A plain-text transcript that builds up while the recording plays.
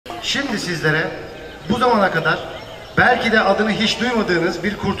Şimdi sizlere bu zamana kadar belki de adını hiç duymadığınız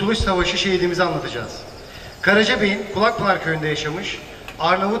bir Kurtuluş Savaşı şehidimizi anlatacağız. Karacabey'in Kulakpınar Köyünde yaşamış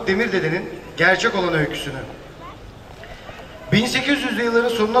Arnavut Demir Dede'nin gerçek olan öyküsünü. 1800'lü yılların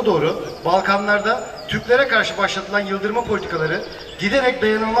sonuna doğru Balkanlarda Türklere karşı başlatılan yıldırma politikaları giderek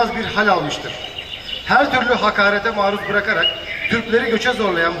dayanılmaz bir hal almıştır. Her türlü hakarete maruz bırakarak Türkleri göçe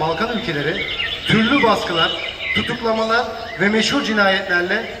zorlayan Balkan ülkeleri türlü baskılar, tutuklamalar ve meşhur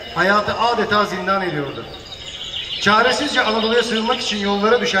cinayetlerle hayatı adeta zindan ediyordu. Çaresizce Anadolu'ya sığınmak için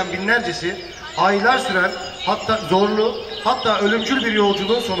yollara düşen binlercesi aylar süren hatta zorlu hatta ölümcül bir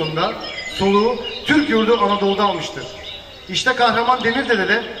yolculuğun sonunda soluğu Türk yurdu Anadolu'da almıştır. İşte Kahraman Demir Dede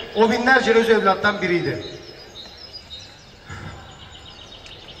de o binlerce öz evlattan biriydi.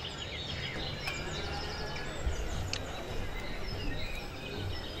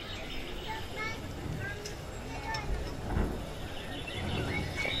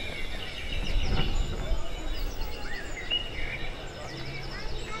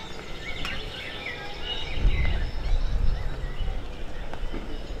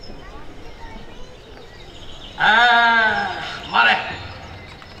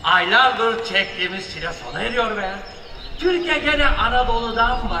 Aylardır çektiğimiz çile sona eriyor be. Türkiye gene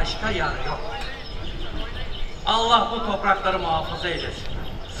Anadolu'dan başka yer yok. Allah bu toprakları muhafaza eylesin.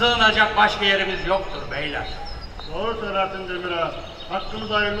 Sığınacak başka yerimiz yoktur beyler. Doğru söylersin Demir ağa. Hakkımız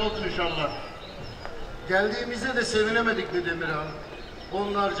hayırlı olsun inşallah. Geldiğimizde de sevinemedik mi Demir ağa?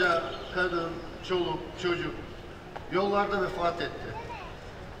 Onlarca kadın, çoluk, çocuk yollarda vefat etti.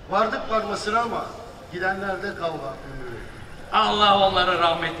 Vardık varmasına ama gidenlerde kavga, ömrü. Allah onları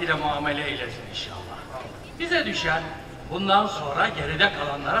rahmetiyle muamele eylesin inşallah. Bize düşen bundan sonra geride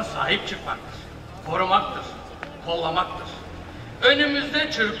kalanlara sahip çıkmaktır. Korumaktır, kollamaktır.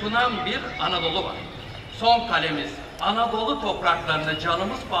 Önümüzde çırpınan bir Anadolu var. Son kalemiz Anadolu topraklarını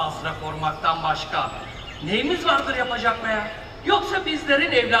canımız pahasına korumaktan başka neyimiz vardır yapacak be? Yoksa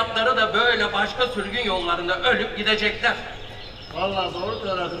bizlerin evlatları da böyle başka sürgün yollarında ölüp gidecekler. Vallahi doğru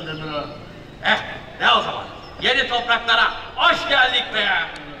söylersin Demir ağa. Ne o zaman? Yeni topraklara hoş geldik be!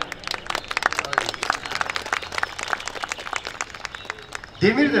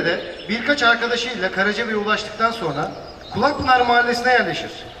 Demir Dede birkaç arkadaşıyla Karacabey'e ulaştıktan sonra Kulakpınar mahallesine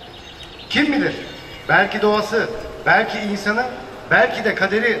yerleşir. Kim bilir, belki doğası, belki insanı, belki de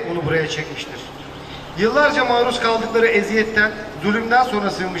kaderi onu buraya çekmiştir. Yıllarca maruz kaldıkları eziyetten, zulümden sonra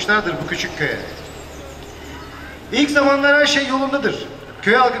sığınmışlardır bu küçük köye. İlk zamanlar her şey yolundadır.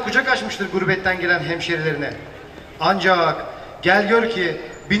 Köy halkı kucak açmıştır gurbetten gelen hemşerilerine. Ancak gel gör ki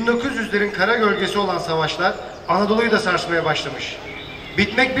 1900'lerin kara gölgesi olan savaşlar Anadolu'yu da sarsmaya başlamış.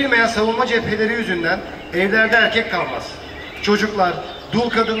 Bitmek bilmeyen savunma cepheleri yüzünden evlerde erkek kalmaz. Çocuklar, dul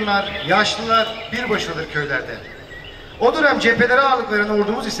kadınlar, yaşlılar bir başınadır köylerde. O dönem cephelere ağırlık veren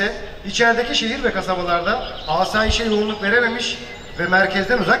ordumuz ise içerideki şehir ve kasabalarda asayişe yoğunluk verememiş ve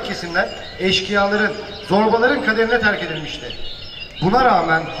merkezden uzak kesimler eşkıyaların, zorbaların kaderine terk edilmişti. Buna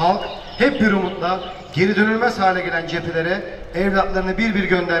rağmen halk hep bir umutla geri dönülmez hale gelen cephelere evlatlarını bir bir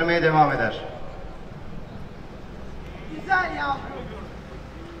göndermeye devam eder. Güzel yavrum.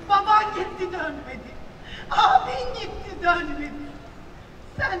 Baban gitti dönmedi. Abin gitti dönmedi.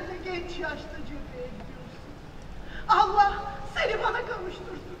 Sen de genç yaşta cepheye gidiyorsun. Allah seni bana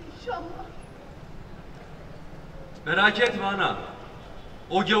kavuştursun inşallah. Merak etme ana.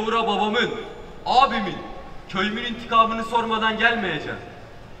 O gavura babamın, abimin, köyümün intikamını sormadan gelmeyeceğim.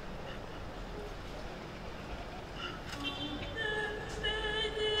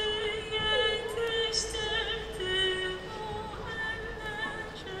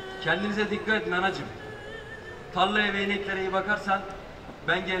 Kendinize dikkat edin anacığım. Tarlaya ve ineklere iyi bakarsan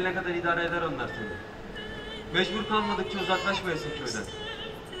ben gelene kadar idare eder onlar seni. Mecbur kalmadıkça uzaklaşmayasın köyden.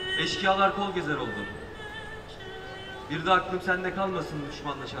 Eşkıyalar kol gezer oldu. Bir de aklım sende kalmasın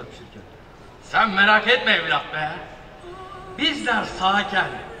düşmanla çarpışırken. Sen merak etme evlat be. Bizler sağken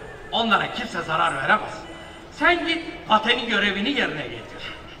onlara kimse zarar veremez. Sen git vatanın görevini yerine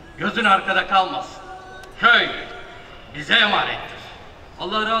getir. Gözün arkada kalmasın. Köy bize emanettir.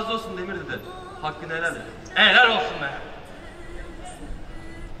 Allah razı olsun Demir Dede. Hakkını helal et. Helal olsun be.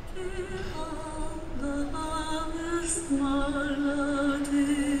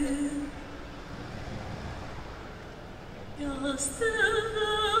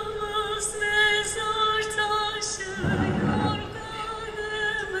 Yastığımız mezar taşı,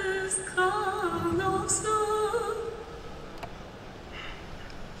 yorganımız kan olsun.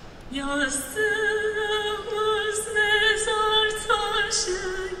 Yastığımız mezar taşı,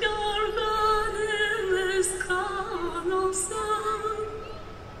 yorganımız kan olsun.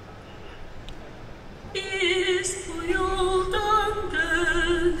 Biz bu yoldan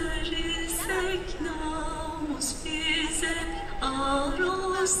döneriz.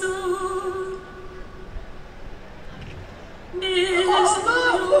 olsun. Biz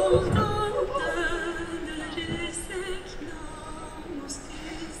yoldan dönersek namus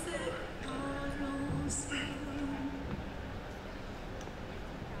bize var olsun.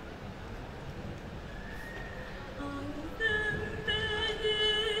 Annem beni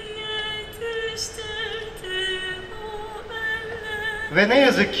yetiştirdi o eller. Ve ne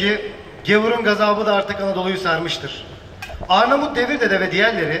yazık ki gavurun gazabı da artık Anadolu'yu sarmıştır. Arnavut Demir Dede ve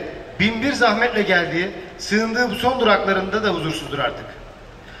diğerleri binbir zahmetle geldiği, sığındığı bu son duraklarında da huzursuzdur artık.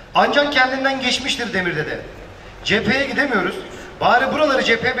 Ancak kendinden geçmiştir Demir Dede. Cepheye gidemiyoruz, bari buraları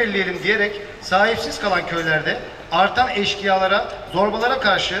cephe belleyelim diyerek sahipsiz kalan köylerde artan eşkıyalara, zorbalara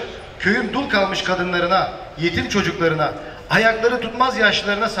karşı köyün dul kalmış kadınlarına, yetim çocuklarına, ayakları tutmaz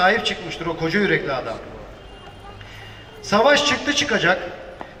yaşlılarına sahip çıkmıştır o koca yürekli adam. Savaş çıktı çıkacak,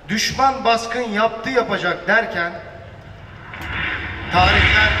 düşman baskın yaptı yapacak derken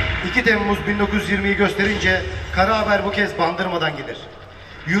tarihler 2 Temmuz 1920'yi gösterince kara haber bu kez Bandırma'dan gelir.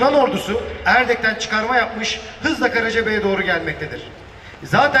 Yunan ordusu Erdek'ten çıkarma yapmış, hızla Karacabey'e doğru gelmektedir.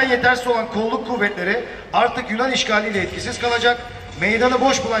 Zaten yetersiz olan kolluk kuvvetleri artık Yunan işgaliyle etkisiz kalacak, meydanı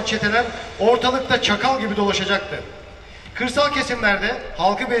boş bulan çeteler ortalıkta çakal gibi dolaşacaktı. Kırsal kesimlerde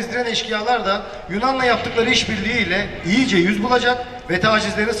halkı bezdiren eşkıyalar da Yunan'la yaptıkları işbirliğiyle iyice yüz bulacak ve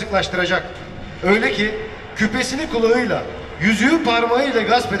tacizlerini sıklaştıracak. Öyle ki küpesini kulağıyla, yüzüğü parmağıyla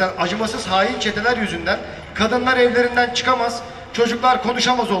gasp eden acımasız hain çeteler yüzünden kadınlar evlerinden çıkamaz, çocuklar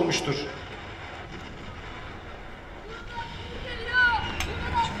konuşamaz olmuştur.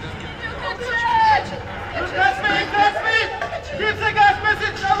 Kaçmayın, kaçmayın! Kimse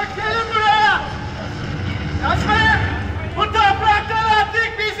kaçmasın, çabuk gelin buraya! Kaçmayın! Bu topraklar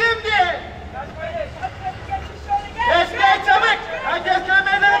artık bizimdir! Geç, geç çabuk! Herkes köy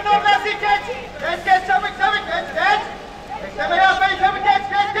meydanı toplasın, geç! Geç, geç çabuk, çabuk, geç, geç! Bekleme yapmayın, çabuk geç,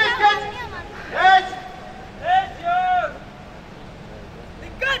 geç, geç, geç! Geç! Geçiyor!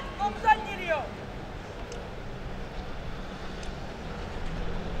 Dikkat! Komutan geliyor!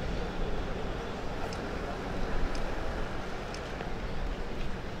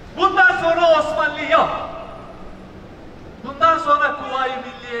 Bundan sonra Osmanlı yok. Bundan sonra Kuvayi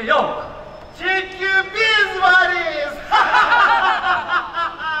Milliye yok. Çünkü biz varız.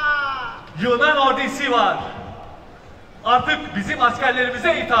 Yunan ordusu var. Artık bizim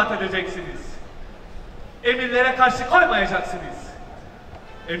askerlerimize itaat edeceksiniz. Emirlere karşı koymayacaksınız.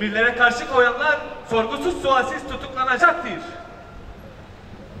 Emirlere karşı koyanlar sorgusuz sualsiz tutuklanacaktır.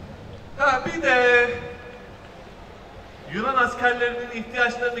 Ha bir de Yunan askerlerinin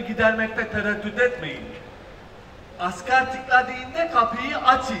ihtiyaçlarını gidermekte tereddüt etmeyin. Asker tıkladığında kapıyı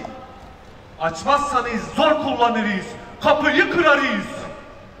açın. Açmazsanız zor kullanırız, kapıyı kırarız.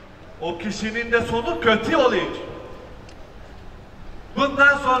 O kişinin de sonu kötü olur.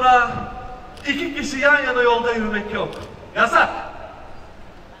 Bundan sonra 2 kişi yan yana yolda yürümek yok. Yasak.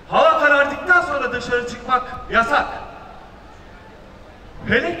 Hava karardıktan sonra dışarı çıkmak yasak.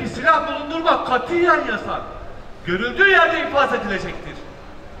 Hele ki silah bulundurmak katiyen yasak. Görüldüğü yerde infaz edilecektir.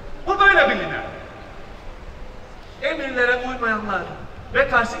 Bu böyle biliner. Emirlere uymayanlar ve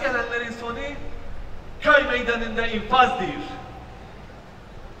karşı gelenlerin sonu köy meydanında infazdır.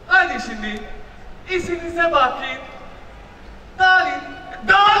 Hadi şimdi işinize bakın. Dağılın.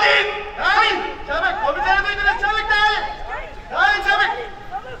 Dağılın! Dağılın! Çabuk! Komutanı duydunuz, çabuk dağılın! Dağılın çabuk!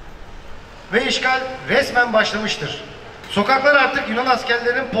 Ve işgal resmen başlamıştır. Sokaklar artık Yunan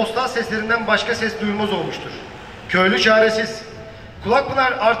askerlerinin postal seslerinden başka ses duyulmaz olmuştur. Köylü çaresiz.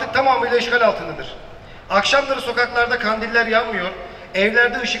 Kulakpınar artık tamamıyla işgal altındadır. Akşamları sokaklarda kandiller yanmıyor,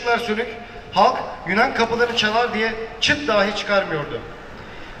 evlerde ışıklar sönük, halk Yunan kapıları çalar diye çıt dahi çıkarmıyordu.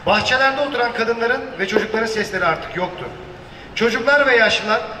 Bahçelerde oturan kadınların ve çocukların sesleri artık yoktu. Çocuklar ve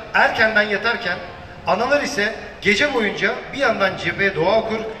yaşlılar erkenden yatarken, analar ise gece boyunca bir yandan cepheye dua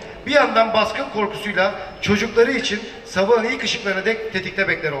okur, bir yandan baskın korkusuyla çocukları için sabahın ilk ışıklarını tetikte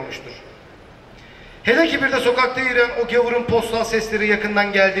bekler olmuştur. Hele ki bir de sokakta yürüyen o gavurun postal sesleri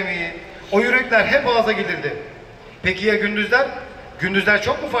yakından geldi mi, o yürekler hep ağza gelirdi. Peki ya gündüzler? Gündüzler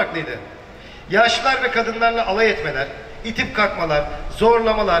çok mu farklıydı? Yaşlılar ve kadınlarla alay etmeler, itip kalkmalar,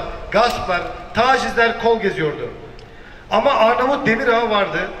 zorlamalar, gasplar, tacizler kol geziyordu. Ama Arnavut Demir Ağa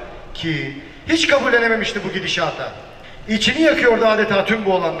vardı ki hiç kabullenememişti bu gidişata. İçini yakıyordu adeta tüm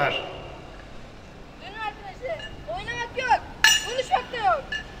bu olanlar. Dönün arkadaşlar, oynamak yok, konuşmak da yok.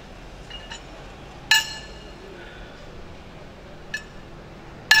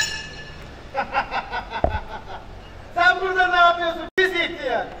 Sen burada ne yapıyorsun pis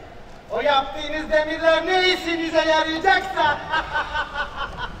ihtiyar? O yaptığınız demirler ne işinize yarayacaksa?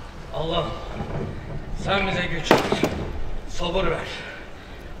 Allah'ım sen bize güç ver, sabır ver.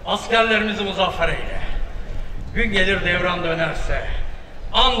 askerlerimizi muzaffer eyle. Gün gelir devran dönerse,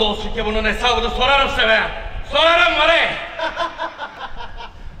 andolsun ki bunun hesabını sorarım size be. Sorarım var ey.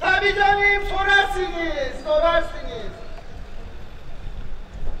 Tabii canım, sorarsınız.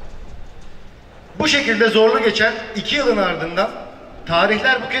 Bu şekilde zorlu geçen 2 yılın ardından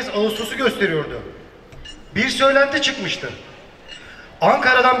tarihler bu kez Ağustos'u gösteriyordu. Bir söylenti çıkmıştı.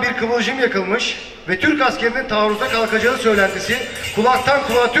 Ankara'dan bir kıvılcım yakılmış ve Türk askerinin taarruza kalkacağı söylentisi kulaktan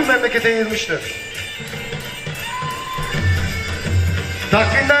kulağa tüm memlekete yayılmıştı.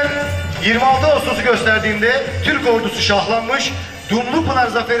 Takvimler 26 Ağustos'u gösterdiğinde Türk ordusu şahlanmış, Dumlupınar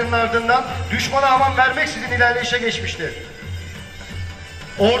zaferinin ardından düşmana aman vermeksizin ilerleyişe geçmişti.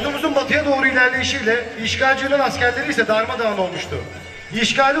 Ordumuzun batıya doğru ilerleyişiyle işgalci Yunan askerleri ise darmadağın olmuştu.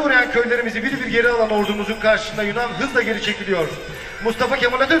 İşgale uğrayan köylerimizi bir bir geri alan ordumuzun karşısında Yunan hızla geri çekiliyor. Mustafa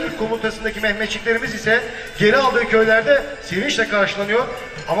Kemal Atatürk komutasındaki Mehmetçiklerimiz ise geri aldığı köylerde sevinçle karşılanıyor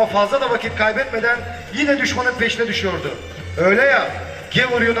ama fazla da vakit kaybetmeden yine düşmanın peşine düşüyordu. Öyle ya,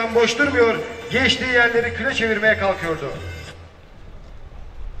 gavur Yunan boş durmuyor, geçtiği yerleri küle çevirmeye kalkıyordu.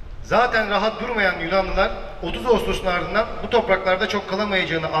 Zaten rahat durmayan Yunanlılar 30 Ağustos'un ardından bu topraklarda çok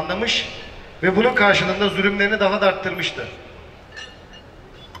kalamayacağını anlamış ve bunun karşılığında zulümlerini daha da arttırmıştı.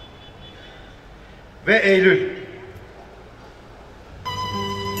 Ve Eylül.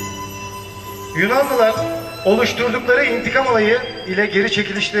 Yunanlılar oluşturdukları intikam alayı ile geri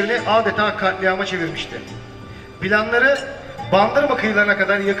çekilişlerini adeta katliama çevirmişti. Planları Bandırma kıyılarına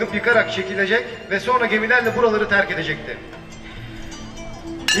kadar yakıp yıkarak çekilecek ve sonra gemilerle buraları terk edecekti.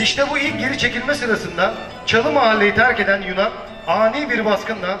 İşte bu ilk geri çekilme sırasında Çalı mahalleyi terk eden Yunan ani bir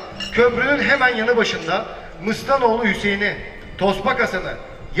baskınla köprünün hemen yanı başında Mıstanoğlu Hüseyin'i, Tospak Hasan'ı,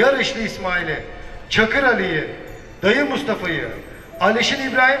 Yarışlı İsmail'i, Çakır Ali'yi, Dayı Mustafa'yı, Alişin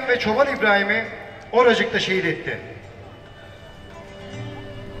İbrahim ve Çoban İbrahim'i oracıkta şehit etti.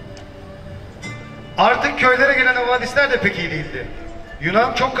 Artık köylere gelen havadisler de pek iyi değildi.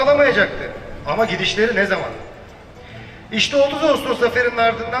 Yunan çok kalamayacaktı ama gidişleri ne zaman? İşte 30 Ağustos zaferinin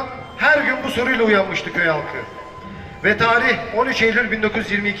ardından her gün bu soruyla uyanmıştı köy halkı. Ve tarih 13 Eylül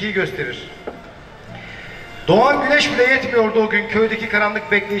 1922'yi gösterir. Doğan güneş bile yetmiyordu o gün köydeki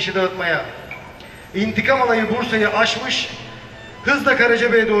karanlık bekleyişi dağıtmaya. İntikam alayı Bursa'yı aşmış, hızla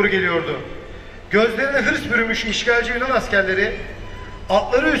Karacabey'e doğru geliyordu. Gözlerine hırs bürümüş işgalci Yunan askerleri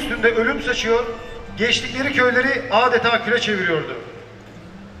atları üstünde ölüm saçıyor, geçtikleri köyleri adeta küle çeviriyordu.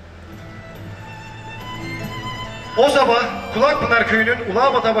 O sabah Kulakpınar Köyü'nün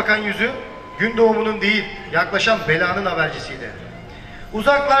Ulağbat'a bakan yüzü gün doğumunun değil, yaklaşan belanın habercisiydi.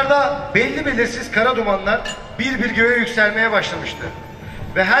 Uzaklarda belli belirsiz kara dumanlar bir bir göğe yükselmeye başlamıştı.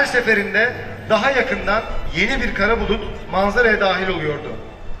 Ve her seferinde daha yakından yeni bir kara bulut manzaraya dahil oluyordu.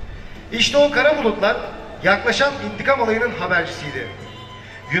 İşte o kara bulutlar yaklaşan intikam alayının habercisiydi.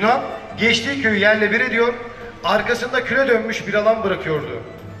 Yunan geçtiği köyü yerle bir ediyor, arkasında küle dönmüş bir alan bırakıyordu.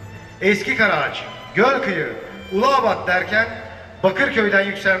 Eski Karaağaç, Gölkıyı, Ulağbat derken Bakırköy'den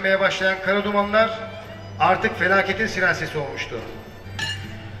yükselmeye başlayan kara dumanlar artık felaketin siren sesi olmuştu.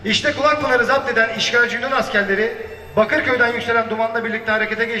 İşte Kulakpınar'ı zapt eden işgalci Yunan askerleri Bakırköy'den yükselen dumanla birlikte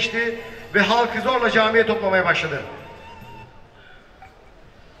harekete geçti ve halkı zorla camiye toplamaya başladı.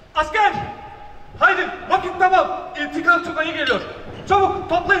 Asker! Haydi vakit tamam. İntikam tugayı geliyor. Çabuk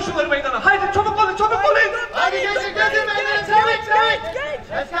toplayın şunları meydana. Haydi çabuk olun, çabuk olun. Hadi geçin meydana, çabuk.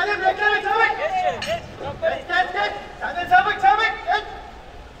 Askerim bekleme, çabuk. Geç. Sen de çabuk, geç.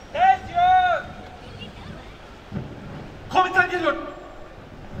 Geç yok. Komutan geliyor.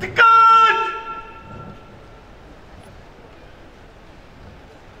 Dikkat!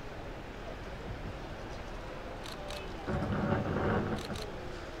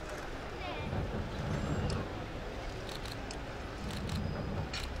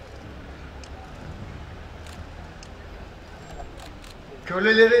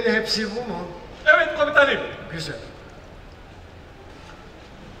 Kölelerin hepsi bu mu? Evet komutanım. Güzel.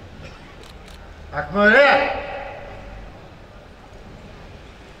 Bakma öyle.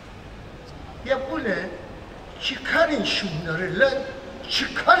 Ya bu ne? Çıkarın şunları lan.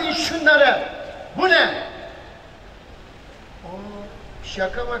 Çıkarın şunları. Bu ne?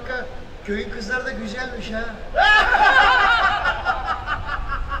 Şaka maka. Köyün kızları da güzelmiş ha.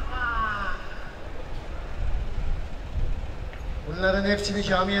 Bunların hepsini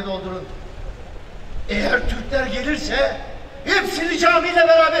camiye doldurun. Eğer Türkler gelirse hepsini camiyle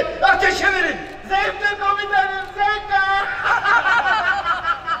beraber ateşe verin. Zevkle komutanım, zevkle.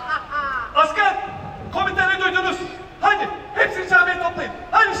 Asker! Komutanı duydunuz. Hadi hepsini camiye toplayın.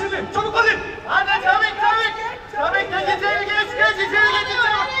 Hadi şimdi çabuk olun. Hadi çabuk. Geç içeri, geç içeri.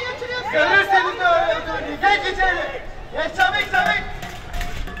 Görürseniz de öyle olduğunu. Geç içeri. Geç çabuk.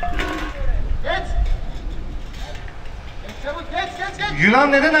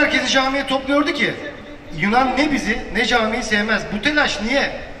 Yunan neden herkesi camiye topluyordu ki? Yunan ne bizi ne camiyi sevmez. Bu telaş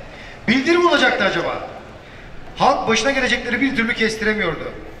niye? Bildirim olacaktı acaba? Halk başına gelecekleri bir türlü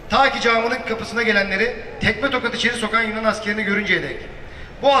kestiremiyordu. Ta ki caminin kapısına gelenleri tekme tokat içeri sokan Yunan askerini görünceye dek.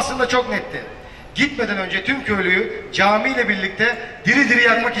 Bu aslında çok netti. Gitmeden önce tüm köylüyü camiyle birlikte diri diri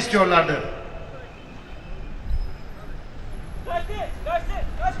yakmak istiyorlardı.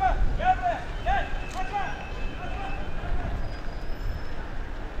 Kaçma, gel buraya, gel, kaçma.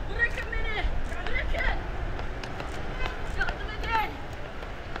 Bırakın beni! Bırakın! Yardım edin!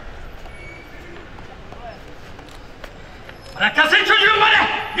 Bırakasın çocuğum bana!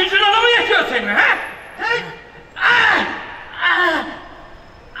 Gücün ona mı yetiyor senin ha?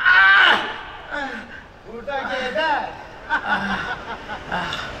 Burada geber.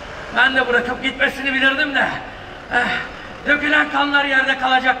 Ben de bırakıp gitmesini bilirdim de. Dökülen kanlar yerde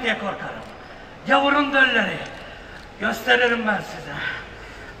kalacak diye korkarım. Gavurun dölleri. Gösteririm ben size.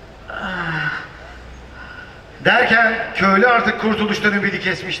 Derken köylü artık kurtuluştan ümidi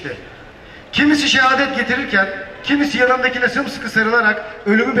kesmişti. Kimisi şehadet getirirken, kimisi yanındakine sımsıkı sarılarak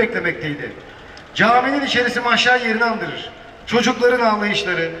ölümü beklemekteydi. Caminin içerisi mahşer yerini andırır. Çocukların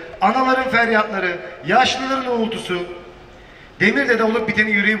ağlayışları, anaların feryatları, yaşlıların uğultusu. Demir Dede olup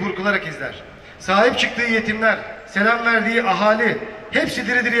biteni yüreği burkularak izler. Sahip çıktığı yetimler, selam verdiği ahali, hepsi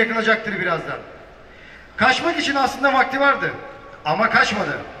diri diri yakılacaktır birazdan. Kaçmak için aslında vakti vardı. Ama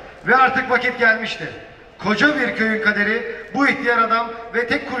kaçmadı. Ve artık vakit gelmişti. Koca bir köyün kaderi bu ihtiyar adam ve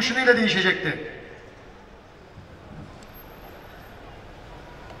tek kurşunuyla değişecekti.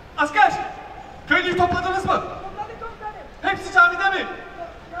 Asker! Köylüyü topladınız mı? Topladık komutanım. Hepsi camide mi?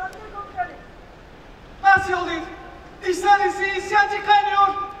 Yardım komutanım. Nasıl olayım? İşlerisi isyancı kaynıyor.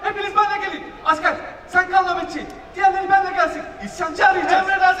 Hepiniz benimle gelin. Asker sen kal nöbetçi. Diğerleri benimle gelsin. İsyancı arayacağız.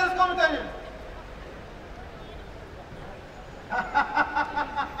 Emredersiniz komutanım.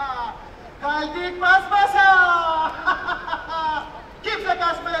 Kaldık bas basa. Kimse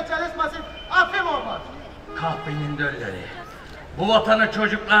kaçmaya çalışmasın. Affım olmaz. Kahpenin dölleri. Bu vatanı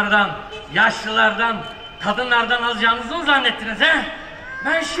çocuklardan, yaşlılardan, kadınlardan alacağınızı mı zannettiniz he?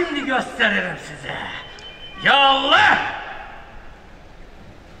 Ben şimdi gösteririm size. Ya Allah!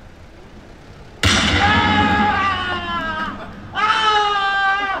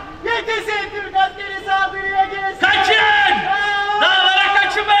 Yetişin Türk askeri saldırıya gelsin. Kaçın! Dağlara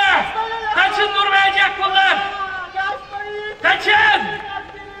kaçın be! Kaçın, durmayacak bunlar! Kaçmayın. Kaçın! Türk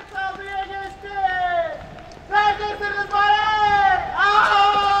askeri saldırıya geçti. Neredesiniz bari?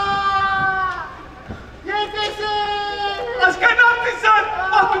 Yetişin. Asker ne yaptın sen?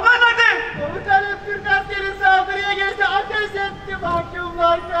 Mahkumlar nerede? Komutanım Türk askeri saldırıya geçti. Ateş etti.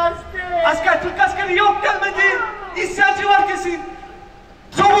 Mahkumlar kaçtı. Asker Türk askeri yok gelmedi. İsyancı var kesin.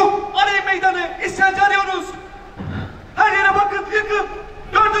 Çabuk arayın meydanı. İsyancı arıyoruz. Her yere bakın yıkın.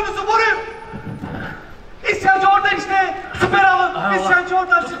 Gördüğünüzü vurun. İsyancı orada işte. Süper alın. Allah. İsyancı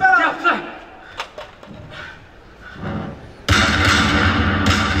orada süper alın. Yaptı!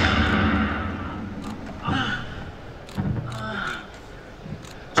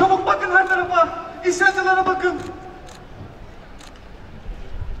 Çabuk bakın her tarafa. İsyancılara bakın.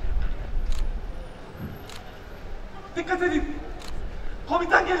 Dikkat edin.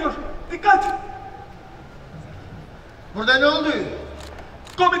 Komutan geliyor. Dikkat. Burada ne oldu?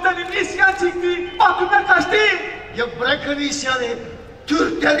 Komutanım isyan çekti. Mahkumlar kaçtı. Ya bırakın isyanı.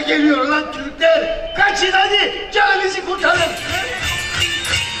 Türkler geliyor lan Türkler. Kaçın hadi. Canınızı kurtarın.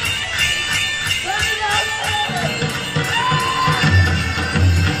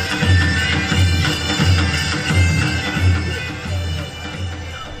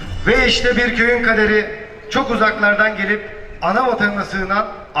 Ve işte bir köyün kaderi çok uzaklardan gelip ana vatanına sığınan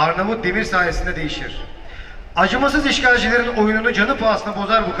Arnavut Demir sayesinde değişir. Acımasız işgalcilerin oyununu canı pahasına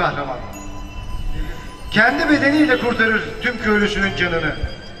bozar bu kahraman. Kendi bedeniyle kurtarır tüm köylüsünün canını.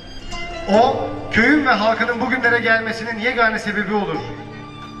 O, köyün ve halkının bugünlere gelmesinin yegane sebebi olur.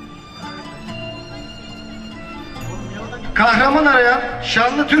 Kahraman arayan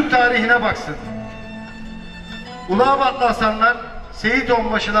şanlı Türk tarihine baksın. Uluabatlı Hasanlar, Seyit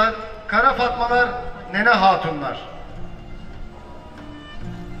Onbaşılar, Kara Fatmalar, Nene Hatunlar.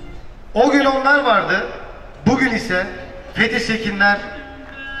 O gün onlar vardı, bugün ise Fethi Sekinler,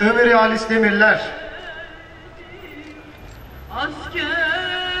 Ömer Halis Demirler. Asker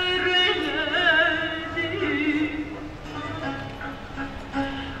geldi,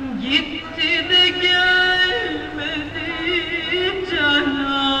 gitti de gelmedi,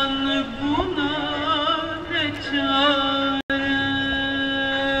 canan buna ne çare.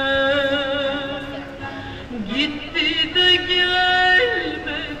 Gitti de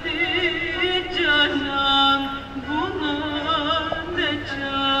gelmedi, canan buna ne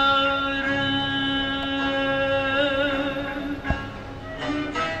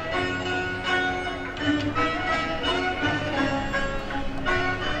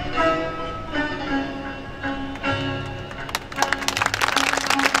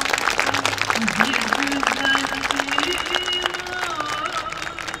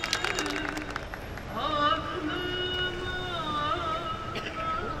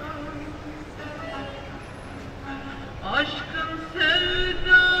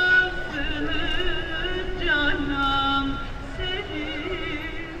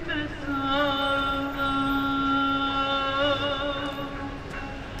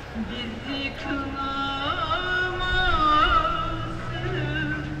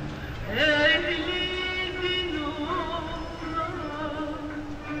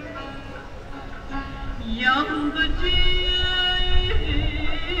yandı ciğerim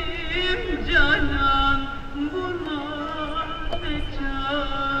canan, buna ne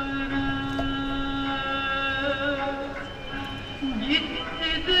çare?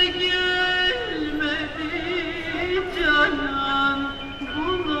 Gitti de gelmedi canan,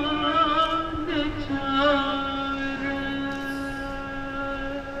 buna ne çare?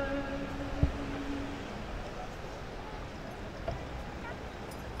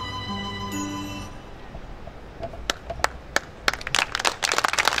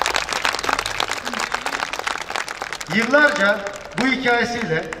 Yıllarca bu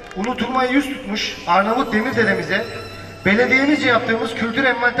hikayesiyle unutulmaya yüz tutmuş Arnavut Demir Dede'mize belediyemizce yaptığımız kültür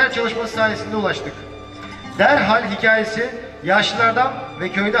envanter çalışması sayesinde ulaştık. Derhal hikayesi yaşlılardan ve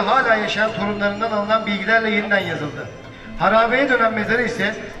köyde hala yaşayan torunlarından alınan bilgilerle yeniden yazıldı. Harabeye dönen mezarı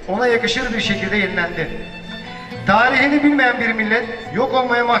ise ona yakışır bir şekilde yenilendi. Tarihini bilmeyen bir millet yok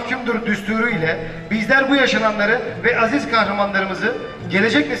olmaya mahkumdur düsturu ile bizler bu yaşananları ve aziz kahramanlarımızı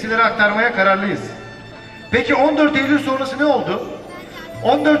gelecek nesillere aktarmaya kararlıyız. Peki 14 Eylül sonrası ne oldu?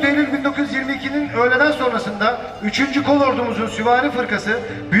 14 Eylül 1922'nin öğleden sonrasında 3. Kolordumuzun süvari fırkası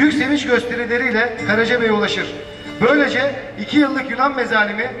büyük sevinç gösterileriyle Karacabey'e ulaşır. Böylece 2 yıllık Yunan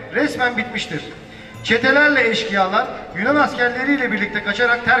mezalimi resmen bitmiştir. Çetelerle eşkıyalar Yunan askerleriyle birlikte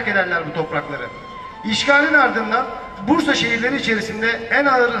kaçarak terk ederler bu toprakları. İşgalin ardından Bursa şehirleri içerisinde en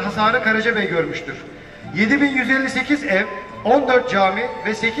ağır hasarı Karacabey görmüştür. 7158 ev, 14 cami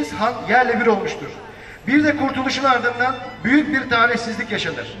ve 8 han yerle bir olmuştur. Bir de kurtuluşun ardından büyük bir talihsizlik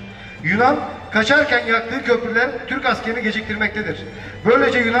yaşanır. Yunan kaçarken yaktığı köprüler Türk askerini geciktirmektedir.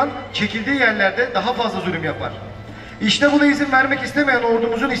 Böylece Yunan çekildiği yerlerde daha fazla zulüm yapar. İşte buna izin vermek istemeyen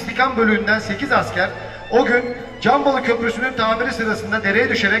ordumuzun istikam bölüğünden 8 asker o gün Cambalı Köprüsü'nün tamiri sırasında dereye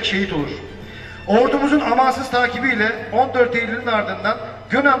düşerek şehit olur. Ordumuzun amansız takibiyle 14 Eylül'ün ardından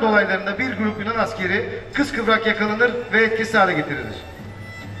Gönen dolaylarında bir grup Yunan askeri kıskıvrak yakalanır ve etkisiz hale getirilir.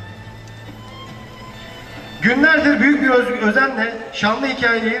 Günlerdir büyük bir özenle şanlı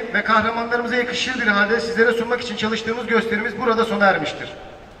hikayeyi ve kahramanlarımıza yakışır bir halde sizlere sunmak için çalıştığımız gösterimiz burada sona ermiştir.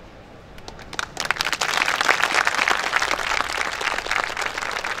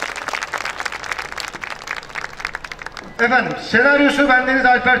 Efendim, senaryosu bendeniz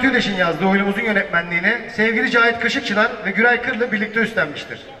Alper Tüydeş'in yazdığı oyunumuzun yönetmenliğini sevgili Cahit Kaşıkçılar ve Güray Kırlı birlikte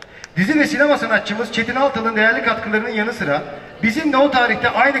üstlenmiştir. Dizi ve sinema sanatçımız Çetin Altındal'ın değerli katkılarının yanı sıra bizimle o tarihte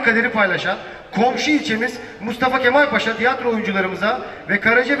aynı kaderi paylaşan komşu ilçemiz Mustafa Kemal Paşa tiyatro oyuncularımıza ve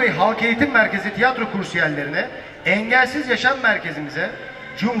Karacabey Halk Eğitim Merkezi tiyatro kursiyerlerine, Engelsiz Yaşam Merkezimize,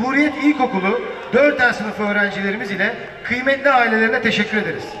 Cumhuriyet İlkokulu 4. sınıf öğrencilerimiz ile kıymetli ailelerine teşekkür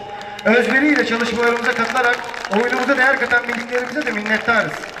ederiz. Özveriyle çalışmalarımıza katılarak oyunumuza değer katan miniklerimize de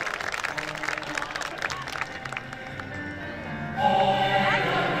minnettarız.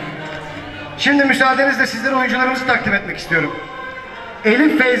 Şimdi müsaadenizle sizlere oyuncularımızı takdim etmek istiyorum.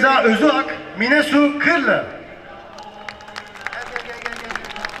 Elif Feyza Özüak, Minesu Kırlı.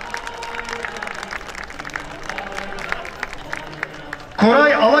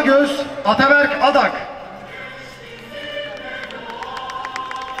 Koray Alagöz, Ataberk Adak.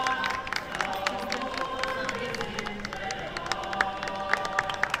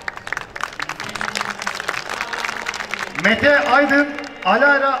 Mete Aydın,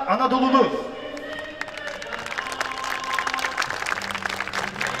 Alara Anadolulu.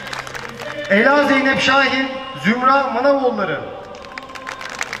 Ela Zeynep Şahin, Zümra Manavoğulları.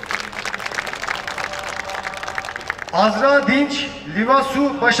 Azra Dinç,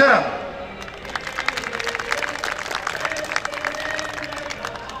 Livasu Başaran.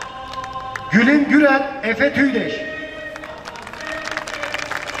 Gülün Gürel, Efe Tüydeş.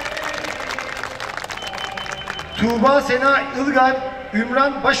 Tuğba Sena Ilgar,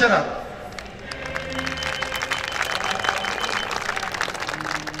 Ümran Başaran.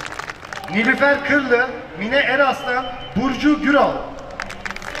 Nilüfer Kırlı, Mine Eraslan, Burcu Güral.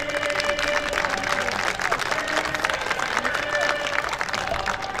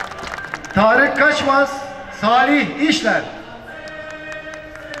 Tarık Kaçmaz, Salih İşler.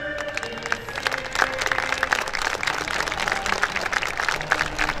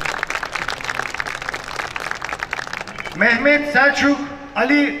 Mehmet Selçuk,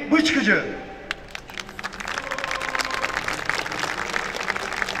 Ali Bıçkıcı.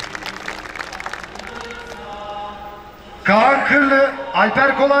 Kaan Kırlı,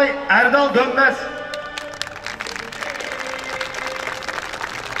 Alper Kolay, Erdal Dönmez.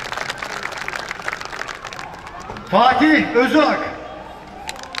 Fatih Özüak.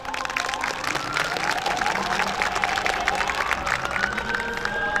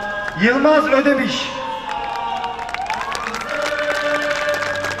 Yılmaz Ödemiş.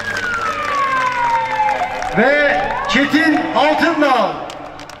 ve Çetin Altındal.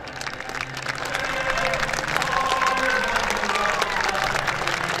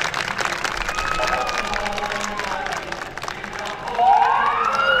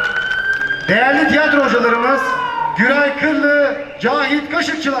 Değerli tiyatro hocalarımız Güray Kırlı, Cahit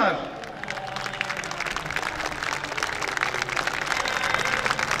Kaşıkçılar.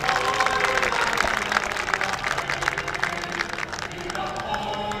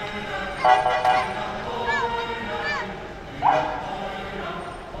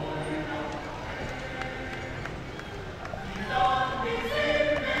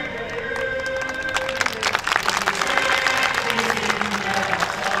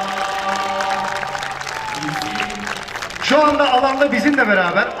 Şu anda alanda bizimle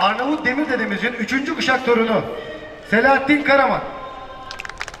beraber Arnavut Demir Dede'mizin 3. kuşak torunu Selahattin Karaman.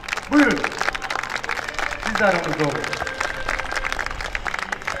 Buyurun. Siz de aramızda olun.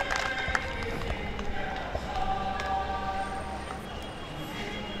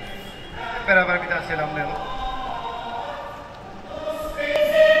 Hep beraber bir daha selamlayalım.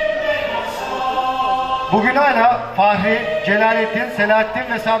 Bugün hala Fahri, Celalettin,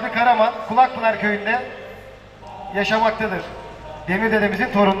 Selahattin ve Sabri Karaman Kulakpınar Köyünde yaşamaktadır. Demir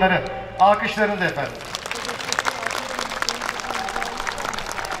Dedemizin torunları. Alkışlarınız efendim.